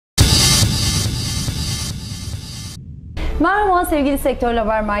Merhaba sevgili Sektör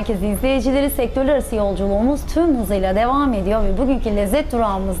Haber Merkezi izleyicileri. Sektörler arası yolculuğumuz tüm hızıyla devam ediyor ve bugünkü lezzet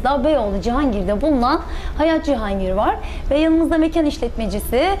durağımızda Beyoğlu Cihangir'de bulunan Hayat Cihangir var. Ve yanımızda mekan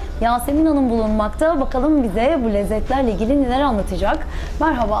işletmecisi Yasemin Hanım bulunmakta. Bakalım bize bu lezzetlerle ilgili neler anlatacak.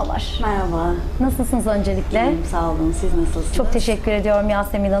 Merhabalar. Merhaba. Nasılsınız öncelikle? İyiyim, sağ olun. Siz nasılsınız? Çok teşekkür ediyorum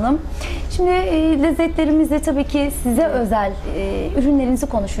Yasemin Hanım. Şimdi lezzetlerimizde tabii ki size özel ürünlerinizi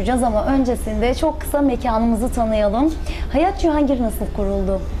konuşacağız ama öncesinde çok kısa mekanımızı tanıyalım. Hayat Cihangir nasıl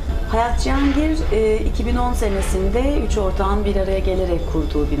kuruldu? Hayat Cihangir 2010 senesinde 3 ortağın bir araya gelerek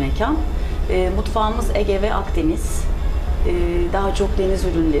kurduğu bir mekan. Mutfağımız Ege ve Akdeniz. Daha çok deniz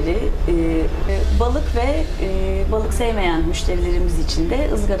ürünleri, balık ve balık sevmeyen müşterilerimiz için de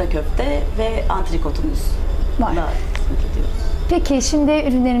ızgara köfte ve antrikotumuz var. Peki şimdi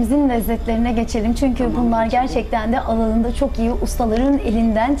ürünlerimizin lezzetlerine geçelim. Çünkü bunlar gerçekten de alanında çok iyi ustaların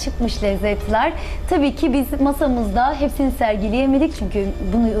elinden çıkmış lezzetler. Tabii ki biz masamızda hepsini sergileyemedik. Çünkü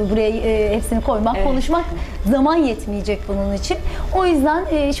bunu buraya hepsini koymak, konuşmak zaman yetmeyecek bunun için. O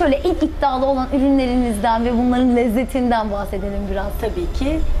yüzden şöyle en iddialı olan ürünlerinizden ve bunların lezzetinden bahsedelim biraz. Tabii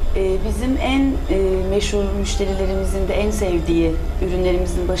ki. Bizim en meşhur müşterilerimizin de en sevdiği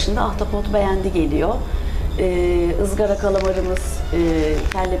ürünlerimizin başında ahtapot beğendi geliyor. Izgara kalamarımız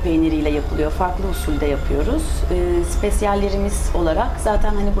kelle peyniriyle yapılıyor. Farklı usulde yapıyoruz. Spesiyallerimiz olarak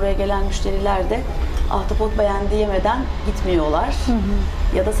zaten hani buraya gelen müşteriler de ahtapot beğendi yemeden gitmiyorlar.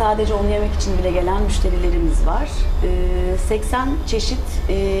 Ya da sadece onu yemek için bile gelen müşterilerimiz var. 80 çeşit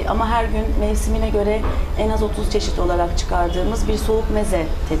ama her gün mevsimine göre en az 30 çeşit olarak çıkardığımız bir soğuk meze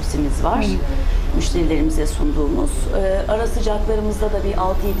tepsimiz var. Müşterilerimize sunduğumuz. Ara sıcaklarımızda da bir 6-7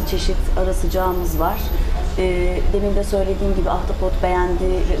 çeşit ara sıcağımız var. Demin de söylediğim gibi ahtapot beğendi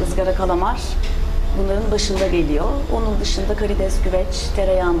ve ızgara kalamar bunların başında geliyor. Onun dışında karides güveç,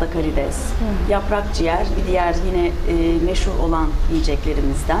 tereyağında karides, yaprak ciğer, bir diğer yine meşhur olan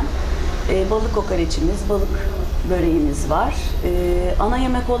yiyeceklerimizden. Balık kokoreçimiz, balık böreğimiz var. Ana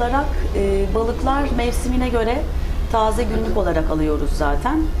yemek olarak balıklar mevsimine göre taze günlük olarak alıyoruz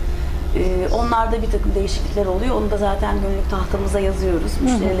zaten. Onlarda bir takım değişiklikler oluyor. Onu da zaten günlük tahtamıza yazıyoruz.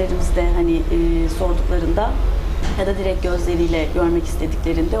 Müşterilerimiz de hani sorduklarında ya da direkt gözleriyle görmek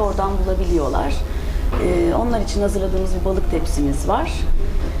istediklerinde oradan bulabiliyorlar. Onlar için hazırladığımız bir balık tepsimiz var.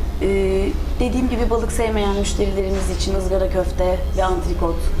 Dediğim gibi balık sevmeyen müşterilerimiz için ızgara köfte ve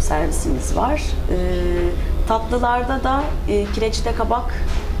antrikot servisimiz var. Tatlılarda da kireçte kabak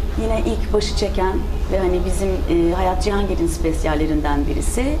yine ilk başı çeken ve hani bizim Hayat Cihangir'in spesiyallerinden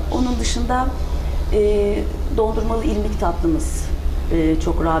birisi. Onun dışında dondurmalı irmik tatlımız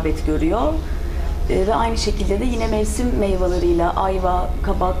çok rağbet görüyor. Ve aynı şekilde de yine mevsim meyveleriyle ayva,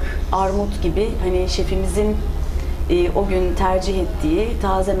 kabak, armut gibi hani şefimizin o gün tercih ettiği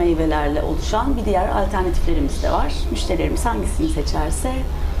taze meyvelerle oluşan bir diğer alternatiflerimiz de var. Müşterilerimiz hangisini seçerse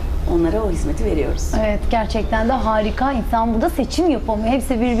onlara o hizmeti veriyoruz. Evet, gerçekten de harika. İnsan burada seçim yapamıyor.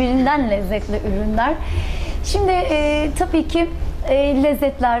 Hepsi birbirinden lezzetli ürünler. Şimdi tabii ki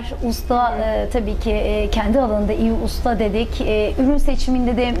lezzetler, usta tabii ki kendi alanında iyi usta dedik. Ürün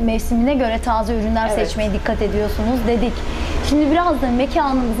seçiminde de mevsimine göre taze ürünler seçmeye dikkat ediyorsunuz dedik. Şimdi biraz da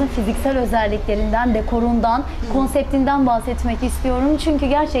mekanımızın fiziksel özelliklerinden, dekorundan, konseptinden bahsetmek istiyorum. Çünkü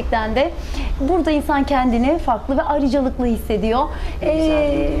gerçekten de burada insan kendini farklı ve ayrıcalıklı hissediyor.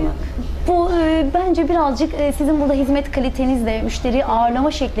 Bu bence birazcık sizin burada hizmet kalitenizle, müşteriyi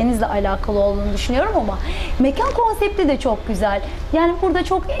ağırlama şeklinizle alakalı olduğunu düşünüyorum ama mekan konsepti de çok güzel. Yani burada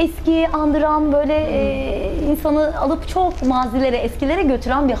çok eski andıran böyle insanı alıp çok mazilere, eskilere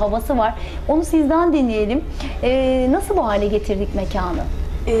götüren bir havası var. Onu sizden dinleyelim. Nasıl bu hale getirdik mekanı?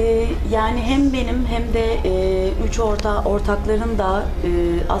 Yani hem benim hem de üç ortakların da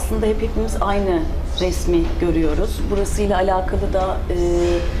aslında hepimiz aynı resmi görüyoruz. Burasıyla alakalı da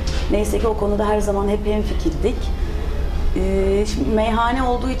neyse ki o konuda her zaman hep hemfikirdik. Şimdi meyhane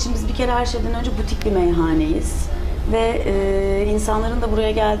olduğu için biz bir kere her şeyden önce butik bir meyhaneyiz. Ve insanların da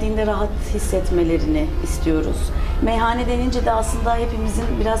buraya geldiğinde rahat hissetmelerini istiyoruz. Meyhane denince de aslında hepimizin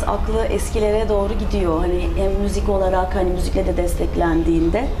biraz aklı eskilere doğru gidiyor. Hani hem müzik olarak hani müzikle de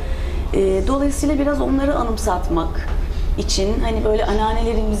desteklendiğinde. Dolayısıyla biraz onları anımsatmak için hani böyle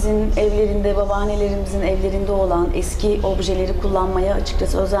anneannelerimizin evlerinde, babaannelerimizin evlerinde olan eski objeleri kullanmaya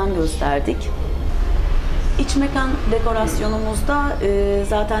açıkçası özen gösterdik. İç mekan dekorasyonumuzda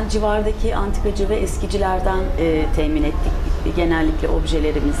zaten civardaki antikacı ve eskicilerden temin ettik genellikle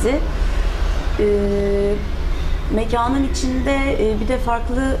objelerimizi. Mekanın içinde bir de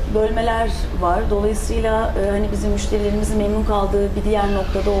farklı bölmeler var. Dolayısıyla hani bizim müşterilerimizin memnun kaldığı bir diğer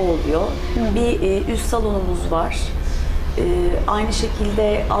noktada o oluyor. Bir üst salonumuz var. Aynı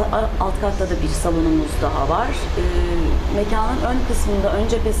şekilde alt katta da bir salonumuz daha var. Mekanın ön kısmında, ön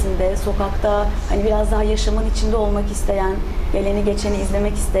cephesinde, sokakta hani biraz daha yaşamın içinde olmak isteyen, geleni geçeni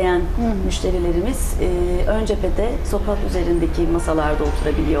izlemek isteyen müşterilerimiz ön cephede sokak üzerindeki masalarda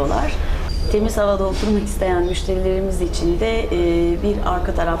oturabiliyorlar. Temiz havada oturmak isteyen müşterilerimiz için de bir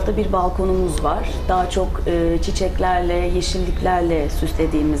arka tarafta bir balkonumuz var. Daha çok çiçeklerle, yeşilliklerle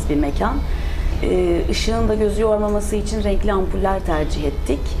süslediğimiz bir mekan. Işığın da gözü yormaması için renkli ampuller tercih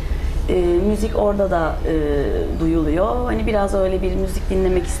ettik. Müzik orada da duyuluyor. Hani biraz öyle bir müzik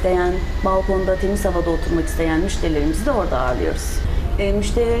dinlemek isteyen, balkonda temiz havada oturmak isteyen müşterilerimizi de orada ağırlıyoruz.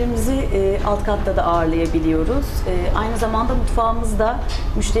 Müşterilerimizi alt katta da ağırlayabiliyoruz. Aynı zamanda mutfağımız da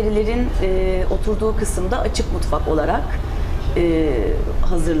müşterilerin oturduğu kısımda açık mutfak olarak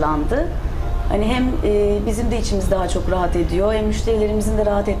hazırlandı. Hani hem bizim de içimiz daha çok rahat ediyor, hem müşterilerimizin de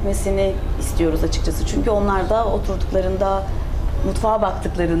rahat etmesini istiyoruz açıkçası. Çünkü onlar da oturduklarında, mutfağa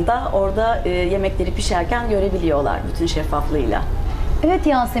baktıklarında orada yemekleri pişerken görebiliyorlar bütün şeffaflığıyla. Evet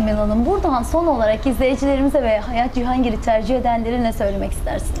Yasemin Hanım, buradan son olarak izleyicilerimize ve Hayat Cihangir'i tercih edenlere ne söylemek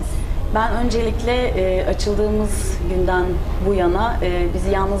istersiniz? Ben öncelikle açıldığımız günden bu yana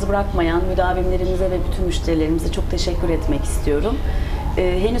bizi yalnız bırakmayan müdavimlerimize ve bütün müşterilerimize çok teşekkür etmek istiyorum.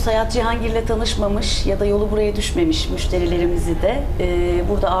 Henüz Hayat Cihangir'le tanışmamış ya da yolu buraya düşmemiş müşterilerimizi de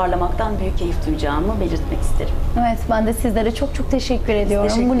burada ağırlamaktan büyük keyif duyacağımı belirtmek isterim. Evet, ben de sizlere çok çok teşekkür ediyorum.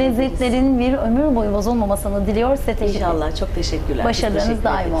 Teşekkür Bu ederiz. lezzetlerin bir ömür boyu bozulmamasını diliyor. Size İnşallah. Çok teşekkürler. Başarılarınız Teşekkür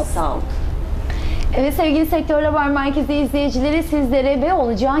daim ederiz. olsun. Sağ olun. Evet sevgili Sektör Haber Merkezi izleyicileri, sizlere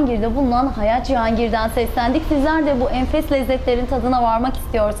Beyoğlu Cihangir'de bulunan Hayat Cihangir'den seslendik. Sizler de bu enfes lezzetlerin tadına varmak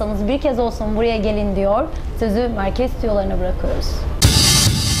istiyorsanız bir kez olsun buraya gelin diyor. Sözü merkez stüdyolarına bırakıyoruz.